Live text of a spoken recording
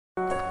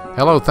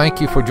Hello, thank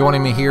you for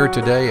joining me here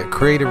today at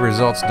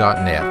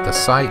creativeresults.net, the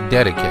site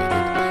dedicated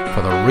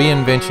for the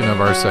reinvention of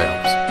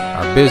ourselves,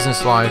 our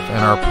business life, and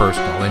our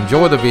personal.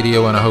 Enjoy the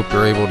video, and I hope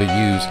you're able to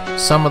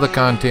use some of the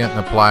content and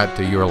apply it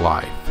to your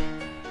life.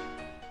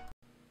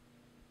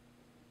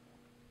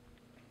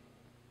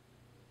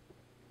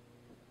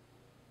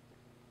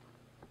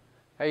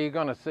 Hey, you're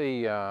going to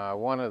see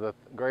one of the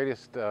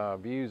greatest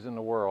views in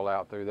the world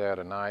out through there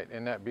tonight.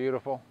 Isn't that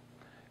beautiful?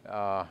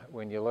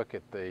 When you look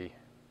at the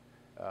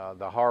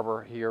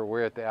harbor here,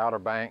 we're at the Outer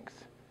Banks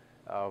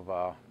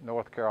of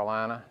North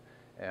Carolina,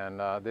 and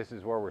this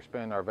is where we're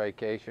spending our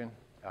vacation.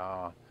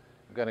 I'm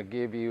going to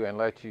give you and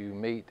let you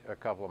meet a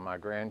couple of my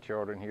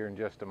grandchildren here in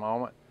just a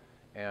moment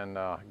and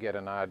get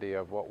an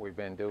idea of what we've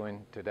been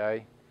doing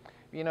today.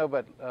 You know,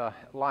 but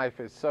life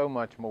is so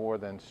much more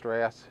than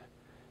stress,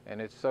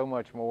 and it's so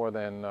much more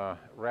than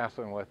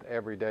wrestling with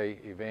everyday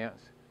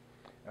events.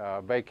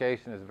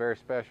 Vacation is a very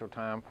special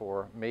time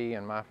for me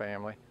and my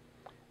family.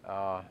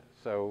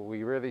 So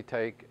we really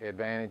take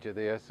advantage of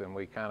this, and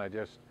we kind of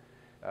just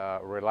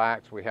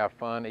relax. We have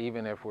fun,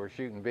 even if we're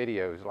shooting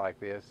videos like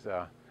this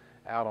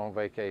out on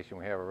vacation.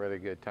 We have a really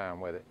good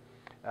time with it.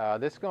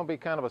 This is going to be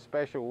kind of a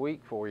special week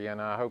for you, and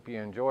I hope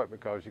you enjoy it,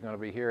 because you're going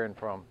to be hearing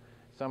from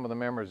some of the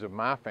members of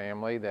my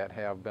family that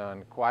have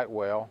done quite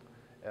well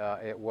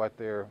at what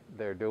they're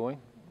doing.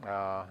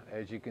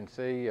 As you can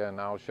see, and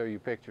I'll show you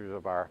pictures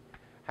of our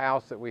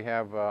house that we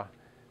have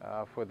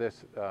for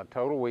this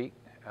total week.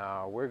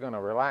 We're going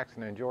to relax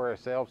and enjoy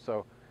ourselves,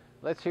 so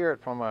let's hear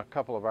it from a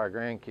couple of our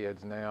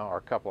grandkids now, or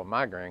a couple of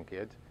my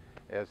grandkids,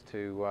 as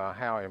to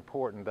how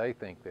important they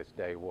think this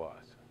day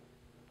was.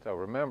 So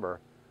remember,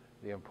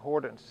 the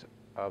importance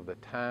of the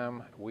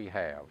time we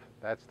have.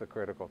 That's the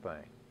critical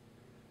thing.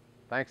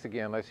 Thanks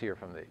again. Let's hear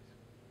from these.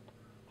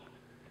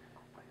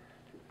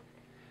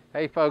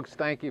 Hey folks,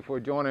 thank you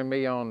for joining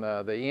me on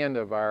the end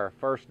of our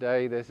first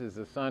day. This is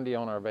a Sunday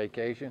on our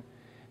vacation.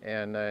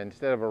 And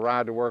instead of a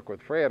ride to work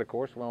with Fred, of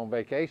course, we're on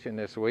vacation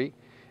this week.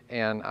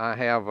 And I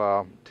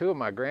have two of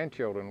my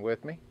grandchildren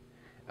with me.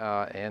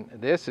 And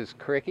this is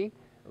Cricky,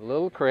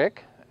 little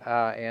Crick,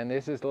 and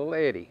this is little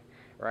Eddie,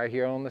 right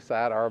here on the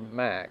side, our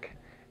Mac.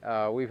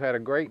 We've had a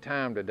great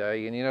time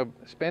today. And you know,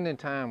 spending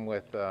time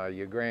with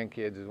your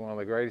grandkids is one of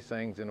the greatest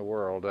things in the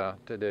world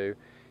to do.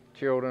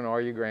 Children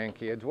or your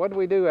grandkids. What did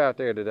we do out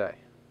there today?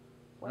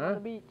 Went to the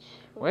beach.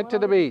 Went to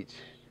the beach.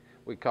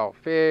 We caught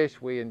fish,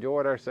 we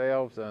enjoyed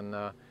ourselves, and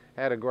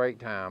had a great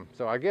time.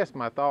 So I guess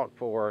my thought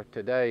for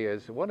today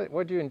is, what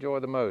did you enjoy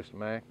the most,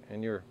 Mac,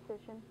 in your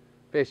Fishing.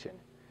 Fishing.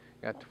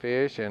 Got to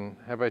fish, and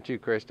how about you,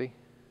 Christy?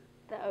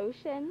 The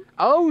ocean.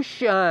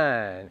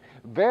 Ocean!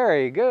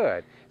 Very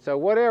good. So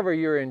whatever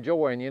you're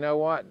enjoying, you know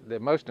what? The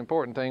most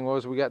important thing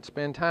was we got to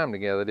spend time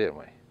together, didn't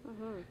we?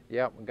 Mm-hmm.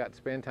 Yep, we got to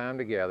spend time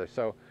together.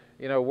 So,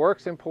 you know,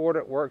 work's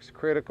important, work's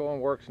critical,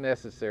 and work's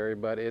necessary,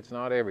 but it's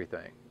not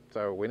everything.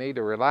 So we need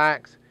to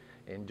relax,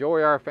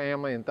 enjoy our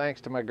family, and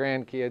thanks to my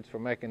grandkids for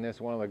making this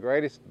one of the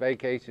greatest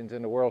vacations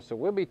in the world. So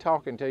we'll be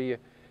talking to you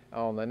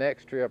on the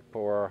next trip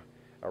for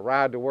a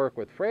ride to work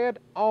with Fred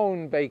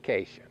on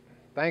vacation.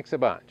 Thanks a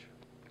bunch.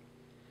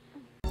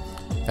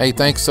 Hey,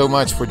 thanks so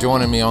much for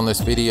joining me on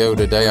this video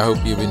today. I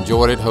hope you've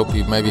enjoyed it. Hope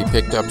you've maybe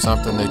picked up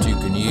something that you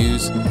can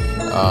use,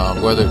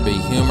 whether it be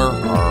humor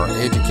or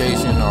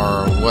education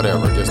or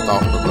whatever, just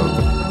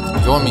thought-provoking.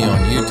 Join me on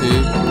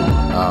YouTube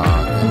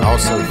and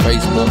also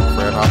Facebook,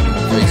 Fred Hoffman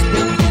on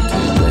Facebook, YouTube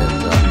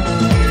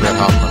at Fred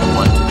Hoffman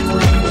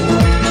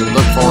 1234.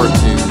 Look forward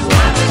to